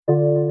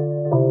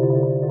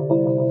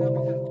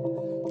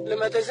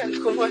This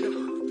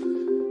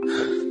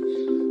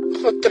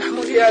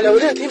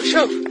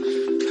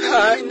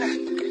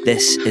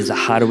is a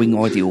harrowing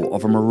audio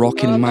of a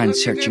Moroccan man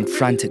searching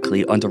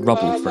frantically under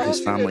rubble for his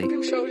family.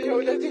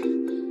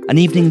 An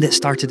evening that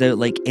started out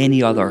like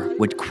any other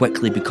would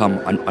quickly become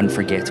an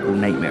unforgettable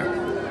nightmare.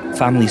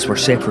 Families were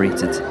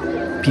separated.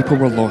 People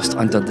were lost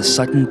under the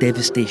sudden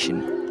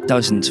devastation,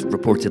 dozens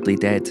reportedly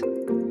dead.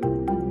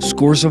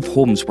 Scores of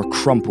homes were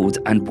crumpled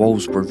and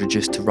walls were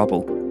reduced to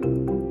rubble.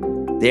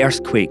 The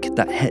earthquake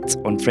that hit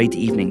on Friday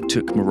evening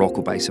took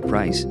Morocco by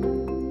surprise.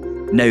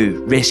 Now,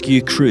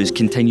 rescue crews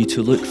continue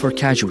to look for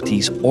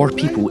casualties or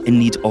people in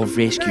need of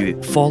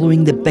rescue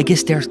following the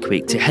biggest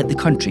earthquake to hit the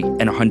country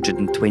in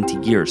 120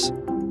 years.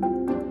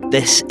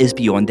 This is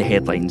Beyond the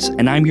Headlines,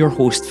 and I'm your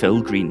host,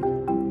 Phil Green.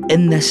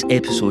 In this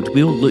episode,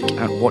 we'll look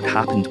at what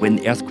happened when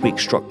the earthquake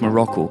struck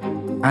Morocco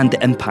and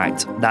the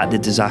impact that the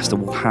disaster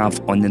will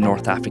have on the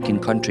North African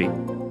country.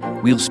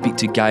 We'll speak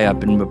to Gaia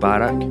bin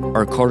Mubarak,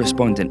 our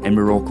correspondent in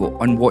Morocco,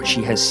 on what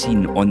she has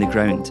seen on the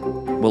ground.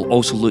 We'll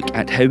also look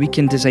at how we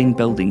can design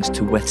buildings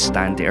to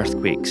withstand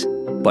earthquakes.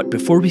 But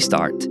before we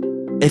start,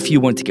 if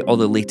you want to get all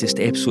the latest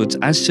episodes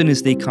as soon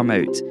as they come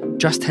out,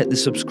 just hit the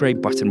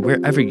subscribe button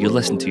wherever you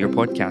listen to your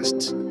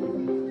podcasts.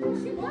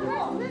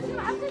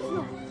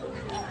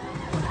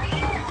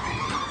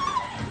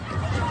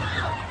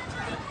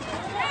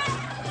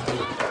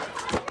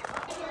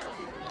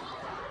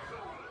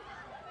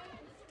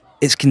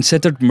 It's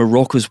considered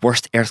Morocco's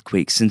worst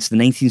earthquake since the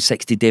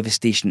 1960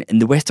 devastation in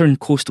the western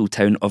coastal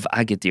town of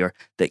Agadir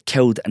that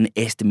killed an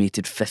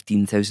estimated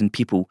 15,000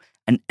 people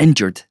and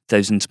injured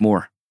thousands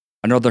more.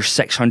 Another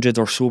 600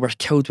 or so were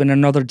killed when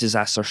another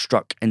disaster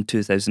struck in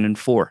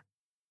 2004.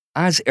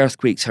 As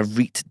earthquakes have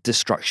wreaked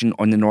destruction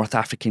on the North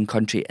African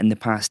country in the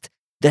past,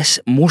 this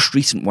most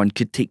recent one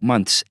could take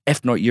months,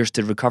 if not years,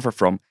 to recover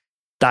from.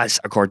 That's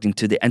according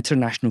to the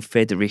International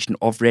Federation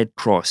of Red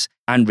Cross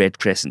and Red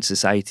Crescent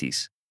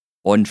Societies.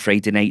 On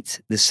Friday night,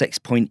 the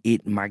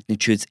 6.8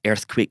 magnitude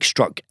earthquake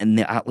struck in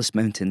the Atlas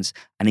Mountains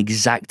and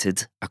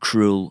exacted a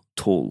cruel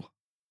toll.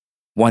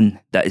 One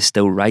that is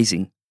still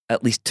rising.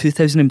 At least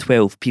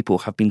 2,012 people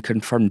have been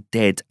confirmed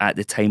dead at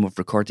the time of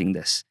recording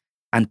this,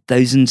 and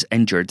thousands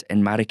injured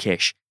in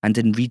Marrakesh and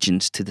in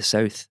regions to the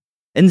south.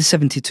 In the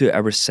 72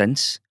 hours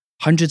since,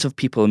 hundreds of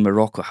people in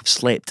Morocco have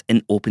slept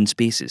in open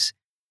spaces,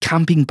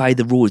 camping by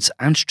the roads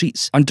and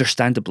streets,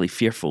 understandably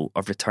fearful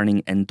of returning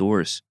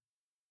indoors.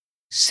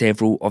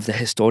 Several of the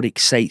historic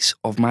sites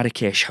of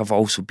Marrakesh have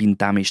also been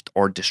damaged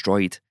or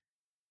destroyed.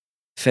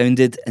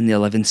 Founded in the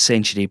 11th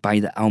century by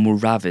the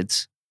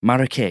Almoravids,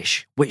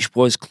 Marrakesh, which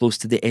was close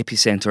to the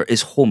epicentre,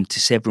 is home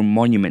to several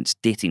monuments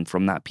dating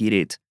from that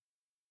period.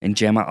 In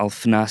Jema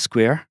al-Fna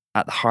Square,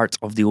 at the heart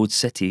of the old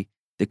city,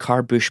 the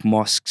Carbush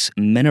Mosque's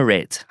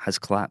minaret has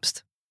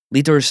collapsed.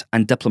 Leaders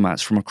and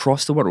diplomats from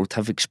across the world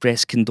have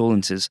expressed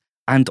condolences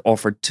and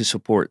offered to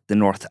support the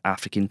North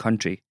African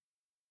country.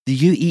 The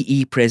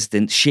UAE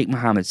President Sheikh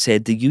Mohammed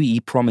said the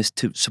UAE promised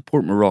to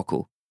support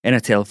Morocco. In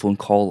a telephone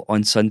call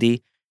on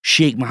Sunday,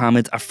 Sheikh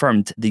Mohammed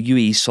affirmed the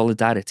UAE's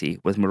solidarity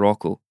with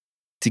Morocco.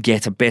 To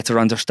get a better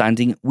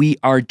understanding, we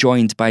are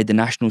joined by the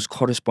National's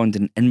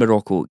correspondent in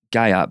Morocco,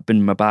 Gaia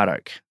bin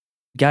Mubarak.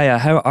 Gaia,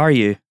 how are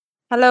you?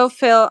 Hello,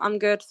 Phil. I'm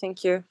good,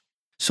 thank you.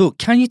 So,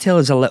 can you tell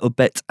us a little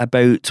bit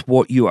about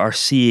what you are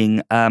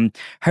seeing?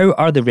 How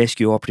are the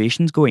rescue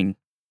operations going?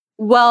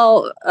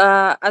 Well,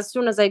 as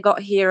soon as I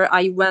got here,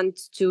 I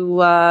went to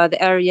the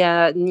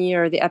area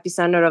near the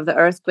epicenter of the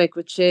earthquake,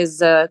 which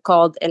is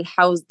called El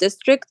Haus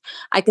district.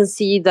 I can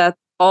see that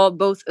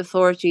both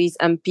authorities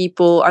and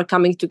people are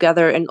coming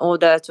together in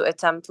order to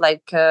attempt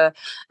to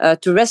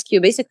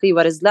rescue basically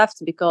what is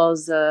left,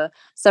 because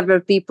several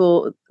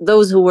people,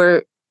 those who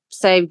were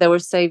saved, they were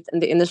saved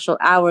in the initial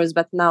hours,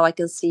 but now I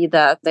can see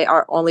that they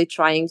are only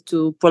trying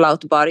to pull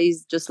out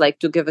bodies, just like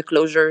to give a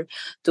closure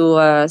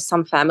to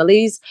some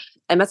families.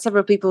 I met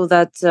several people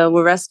that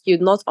were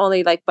rescued, not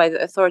only by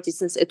the authorities,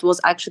 since it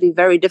was actually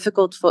very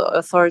difficult for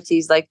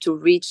authorities to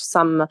reach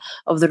some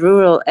of the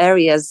rural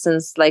areas,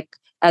 since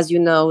as you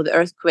know, the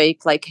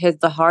earthquake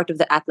hit the heart of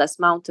the Atlas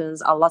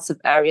Mountains. Lots of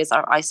areas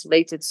are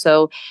isolated,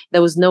 so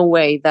there was no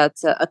way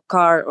that a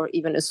car or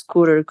even a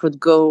scooter could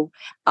go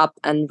up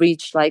and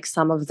reach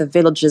some of the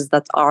villages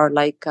that are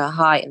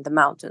high in the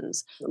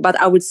mountains. But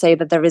I would say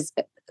that there is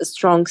a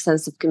strong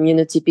sense of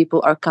community. People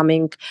are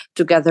coming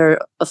together.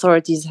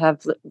 Authorities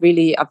have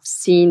I've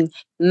seen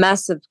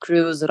massive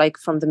crews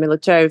from the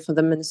military, from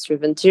the Ministry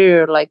of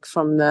Interior,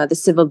 from the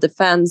civil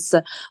defense,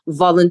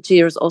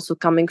 volunteers also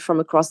coming from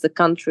across the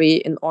country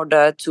in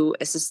order to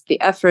assist the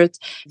effort.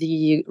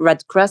 The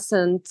Red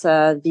Crescent,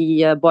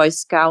 the Boy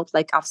Scout,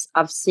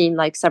 I've seen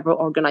several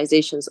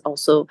organizations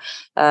also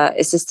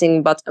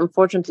assisting. But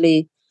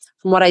unfortunately,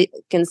 from what I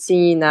can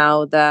see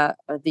now, the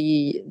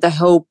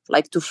hope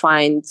to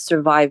find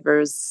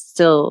survivors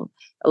still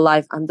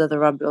alive under the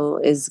rubble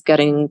is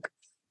getting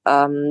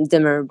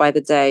dimmer by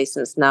the day,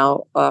 since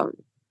now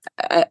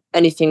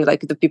anything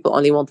the people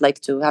only want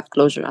to have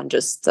closure and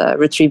just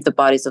retrieve the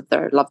bodies of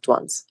their loved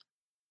ones.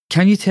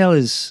 Can you tell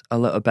us a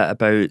little bit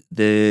about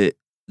the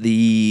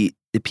the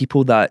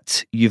people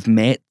that you've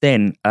met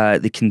then,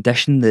 the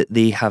condition that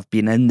they have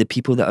been in, the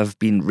people that have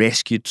been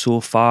rescued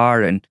so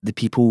far, and the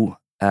people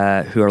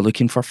who are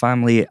looking for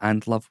family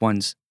and loved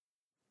ones?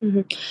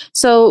 Mhm.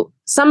 So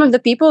some of the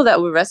people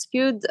that were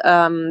rescued,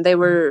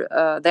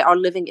 they are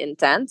living in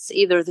tents,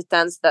 either the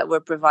tents that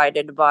were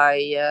provided by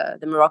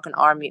the Moroccan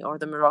army or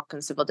the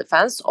Moroccan civil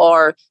defense,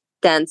 or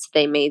tents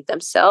they made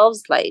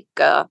themselves. Like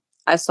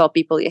I saw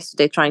people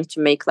yesterday trying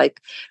to make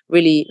like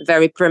really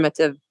very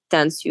primitive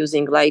tents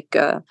using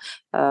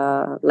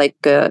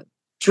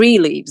tree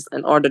leaves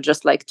in order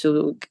just like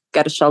to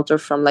get a shelter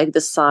from like the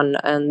sun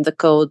and the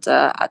cold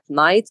at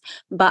night.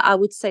 But I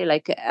would say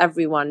like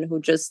everyone who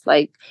just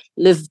like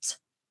lived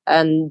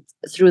and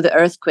through the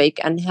earthquake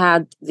and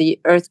had the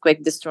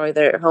earthquake destroy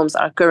their homes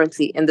are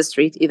currently in the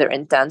street, either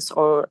in tents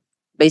or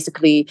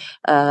basically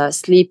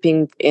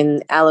sleeping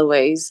in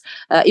alleyways.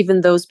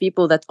 Even those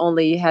people that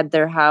only had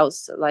their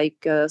house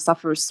like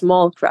suffer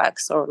small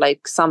cracks or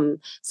like some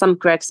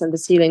cracks in the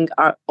ceiling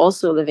are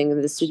also living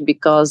in the street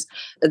because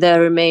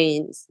there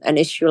remains an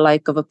issue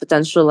like of a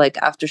potential like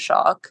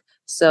aftershock,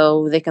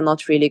 so they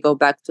cannot really go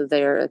back to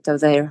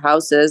their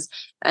houses.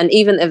 And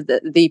even if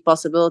the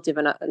possibility of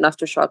an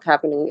aftershock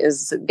happening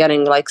is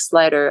getting like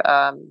slighter,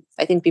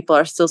 I think people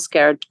are still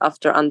scared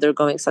after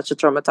undergoing such a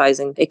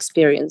traumatizing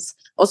experience.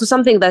 Also,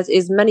 something that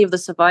is many of the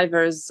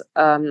survivors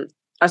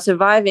are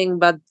surviving,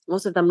 but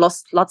most of them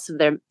lost lots of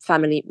their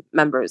family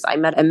members. I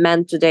met a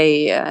man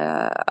today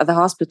at the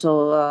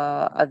hospital,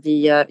 at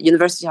the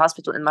university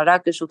hospital in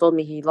Marrakesh, who told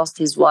me he lost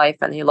his wife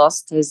and he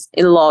lost his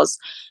in-laws,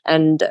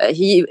 and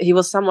he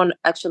was someone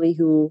actually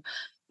who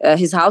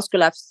his house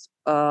collapsed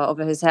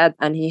over his head,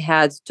 and he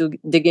had to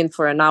dig in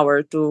for an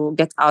hour to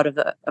get out of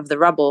the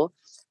rubble.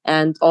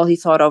 And all he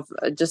thought of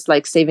just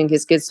like saving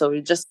his kids, so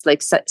he just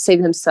like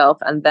saved himself,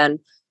 and then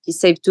he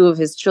saved two of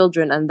his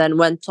children, and then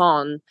went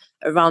on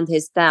around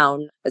his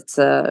town. It's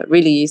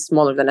really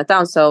smaller than a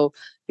town, so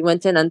he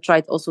went in and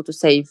tried also to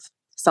save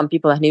some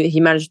people, and he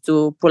managed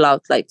to pull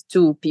out like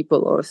two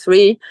people or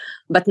three.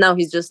 But now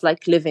he's just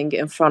like living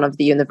in front of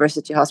the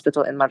university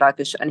hospital in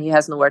Marrakesh, and he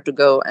has nowhere to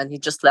go, and he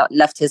just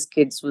left his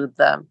kids with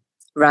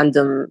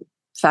random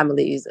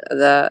families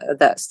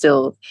that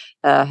still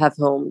have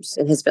homes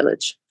in his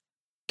village.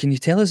 Can you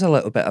tell us a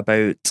little bit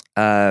about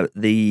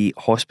the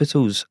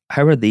hospitals?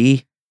 How are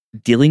they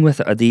dealing with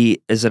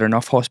it? Is there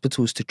enough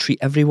hospitals to treat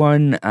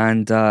everyone,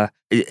 and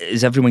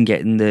is everyone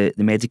getting the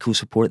medical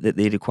support that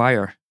they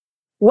require?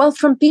 Well,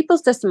 from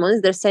people's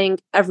testimonies, they're saying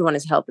everyone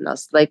is helping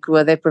us. Like,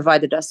 where they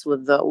provided us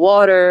with the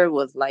water,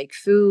 with like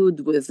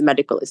food, with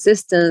medical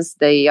assistance.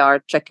 They are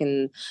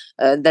checking.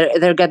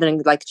 They're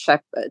getting like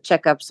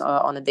checkups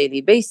on a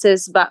daily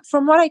basis. But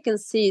from what I can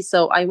see,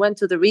 so I went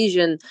to the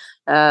region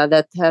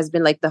that has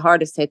been like the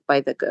hardest hit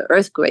by the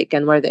earthquake,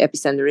 and where the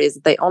epicenter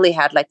is. They only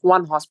had like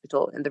one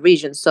hospital in the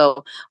region.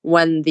 So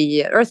when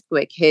the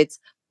earthquake hit,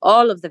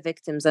 all of the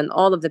victims and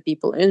all of the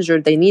people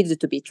injured, they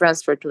needed to be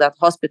transferred to that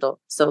hospital.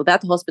 So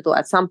that hospital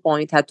at some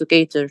point had to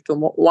cater to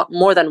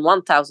more than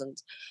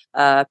 1,000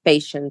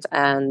 patients,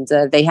 and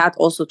they had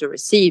also to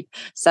receive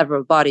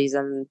several bodies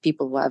and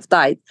people who have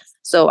died.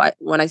 So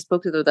when I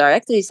spoke to the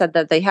director, he said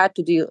that they had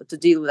to deal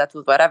with that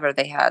with whatever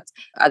they had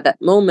at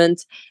that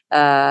moment,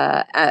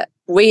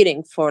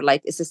 waiting for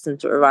like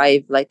assistance to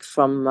arrive, like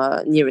from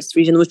nearest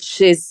region,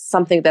 which is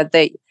something that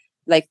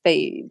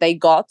they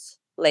got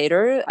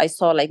later. I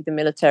saw like the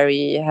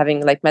military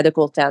having like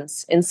medical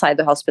tents inside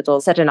the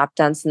hospital, setting up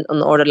tents in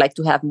order like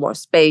to have more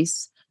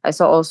space. I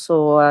saw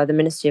also the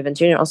Ministry of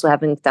Interior also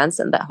having tents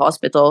in that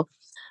hospital.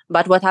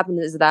 But what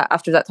happened is that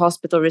after that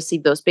hospital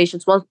received those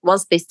patients,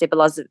 once they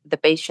stabilize the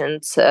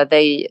patients,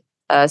 they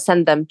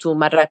send them to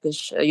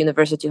Marrakesh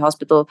University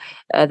Hospital,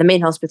 the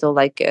main hospital,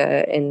 like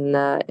in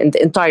the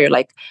entire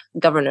like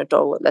governorate,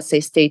 or let's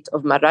say state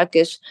of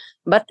Marrakesh.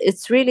 But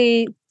it's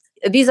really,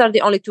 these are the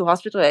only two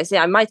hospitals. I say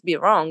I might be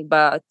wrong,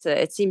 but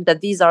it seems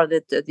that these are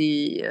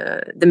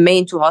the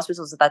main two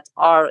hospitals that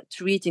are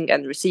treating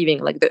and receiving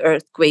like the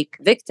earthquake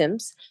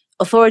victims.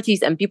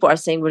 Authorities and people are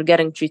saying we're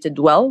getting treated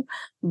well,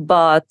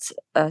 but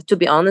to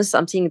be honest,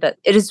 I'm seeing that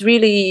it is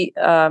really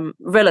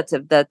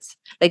relative. That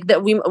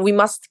we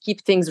must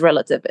keep things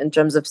relative in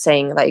terms of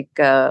saying like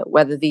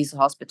whether these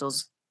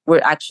hospitals are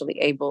actually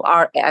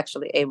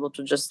able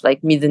to just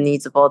like meet the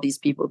needs of all these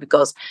people,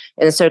 because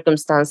in a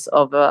circumstance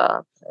of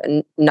a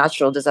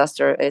natural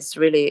disaster, it's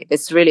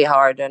really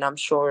hard, and I'm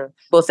sure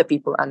both the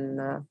people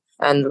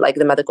and like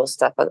the medical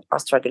staff are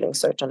struggling,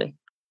 certainly.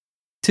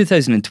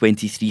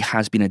 2023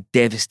 has been a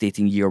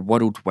devastating year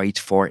worldwide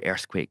for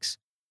earthquakes.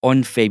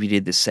 On February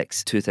the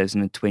 6th,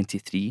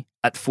 2023,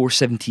 at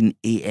 4:17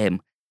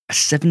 a.m, a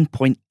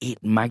 7.8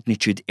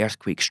 magnitude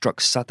earthquake struck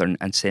southern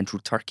and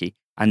central Turkey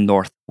and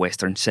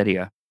northwestern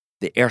Syria.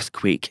 The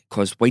earthquake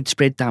caused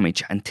widespread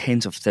damage and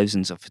tens of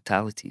thousands of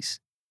fatalities.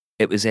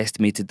 It was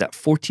estimated that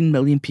 14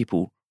 million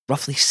people,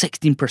 roughly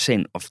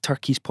 16% of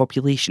Turkey's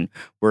population,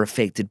 were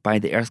affected by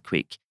the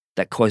earthquake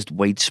that caused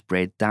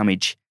widespread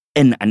damage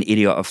in an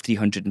area of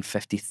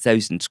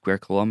 350,000 square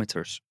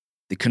kilometres.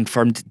 The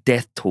confirmed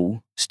death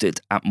toll stood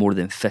at more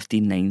than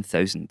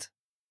 59,000.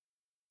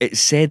 It's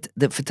said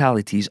that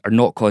fatalities are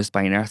not caused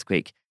by an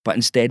earthquake, but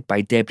instead by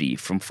debris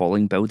from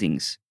falling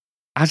buildings.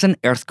 As an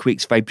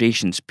earthquake's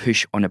vibrations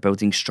push on a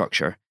building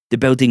structure, the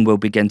building will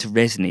begin to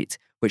resonate,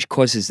 which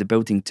causes the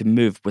building to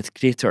move with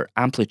greater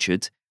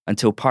amplitude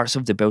until parts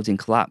of the building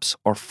collapse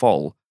or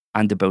fall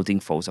and the building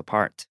falls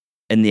apart.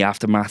 In the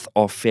aftermath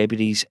of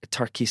February's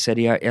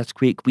Turkey-Syria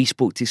earthquake, we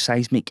spoke to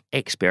seismic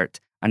expert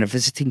and a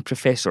visiting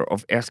professor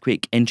of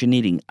earthquake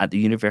engineering at the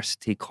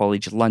University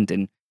College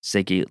London,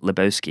 Ziggy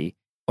Lebowski,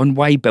 on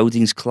why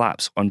buildings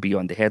collapse on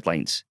Beyond the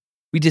Headlines.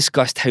 We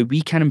discussed how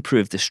we can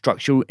improve the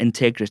structural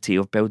integrity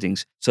of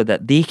buildings so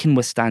that they can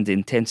withstand the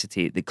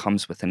intensity that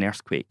comes with an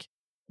earthquake.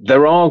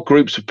 There are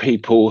groups of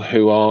people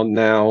who are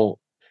now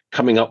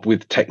coming up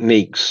with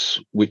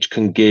techniques which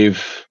can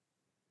give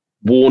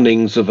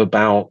warnings of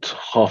about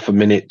half a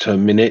minute to a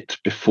minute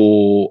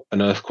before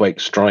an earthquake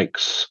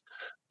strikes,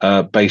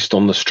 based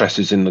on the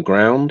stresses in the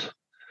ground.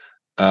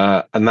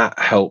 And that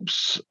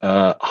helps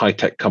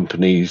high-tech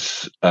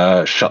companies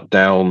shut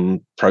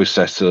down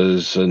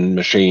processors and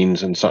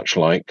machines and such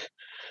like.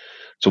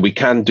 So we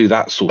can do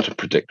that sort of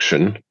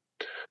prediction.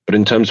 But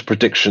in terms of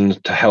predictions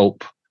to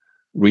help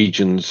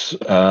regions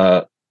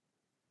like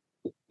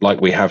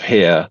we have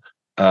here,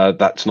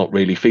 that's not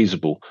really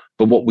feasible.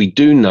 But what we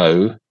do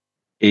know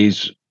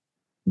is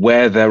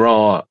where there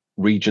are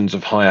regions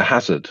of higher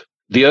hazard.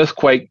 The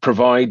earthquake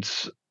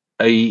provides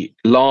a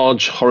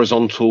large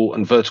horizontal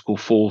and vertical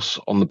force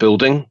on the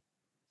building,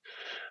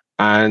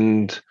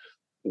 and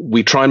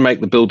we try and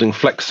make the building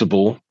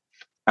flexible,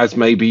 as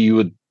maybe you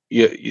would,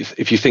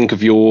 if you think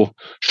of your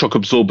shock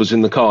absorbers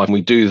in the car, and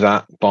we do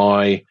that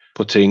by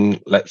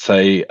putting, let's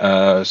say,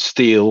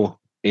 steel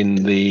in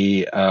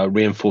the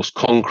reinforced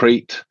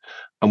concrete,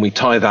 and we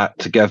tie that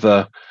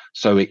together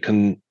so it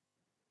can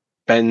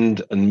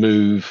bend and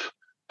move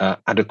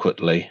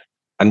adequately.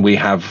 And we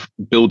have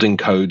building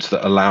codes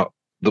that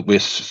we're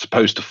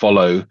supposed to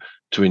follow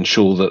to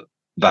ensure that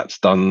that's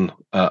done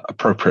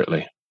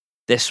appropriately.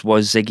 This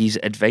was Ziggy's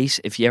advice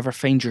if you ever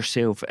find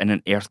yourself in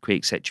an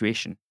earthquake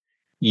situation.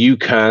 You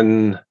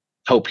can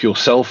help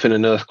yourself in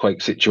an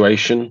earthquake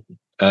situation.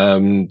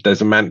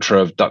 There's a mantra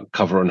of duck,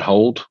 cover and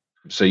hold.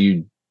 So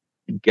you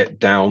get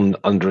down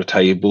under a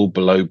table,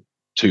 below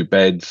two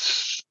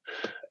beds,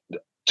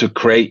 to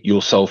create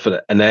yourself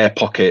an air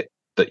pocket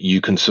that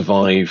you can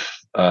survive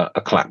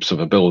a collapse of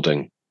a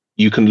building.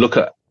 You can look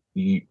at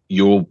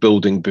your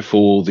building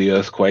before the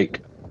earthquake.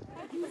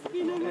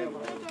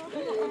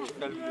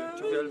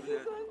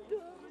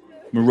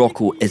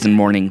 Morocco is in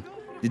mourning.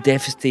 The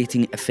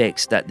devastating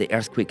effects that the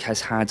earthquake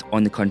has had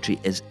on the country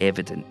is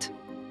evident.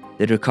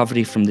 The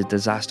recovery from the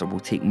disaster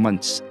will take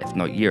months, if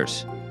not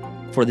years.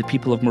 For the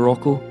people of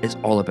Morocco, it's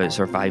all about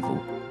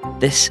survival.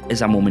 This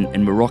is a moment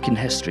in Moroccan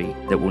history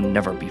that will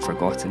never be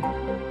forgotten.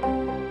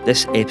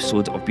 This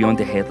episode of Beyond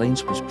the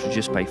Headlines was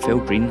produced by Phil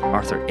Green,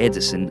 Arthur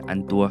Edison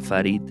and Doa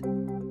Farid.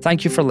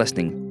 Thank you for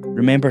listening.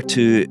 Remember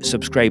to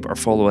subscribe or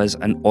follow us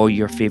on all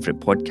your favourite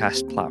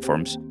podcast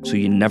platforms so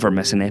you never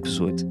miss an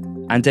episode.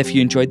 And if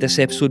you enjoyed this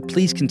episode,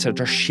 please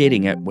consider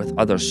sharing it with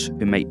others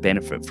who might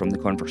benefit from the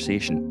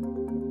conversation.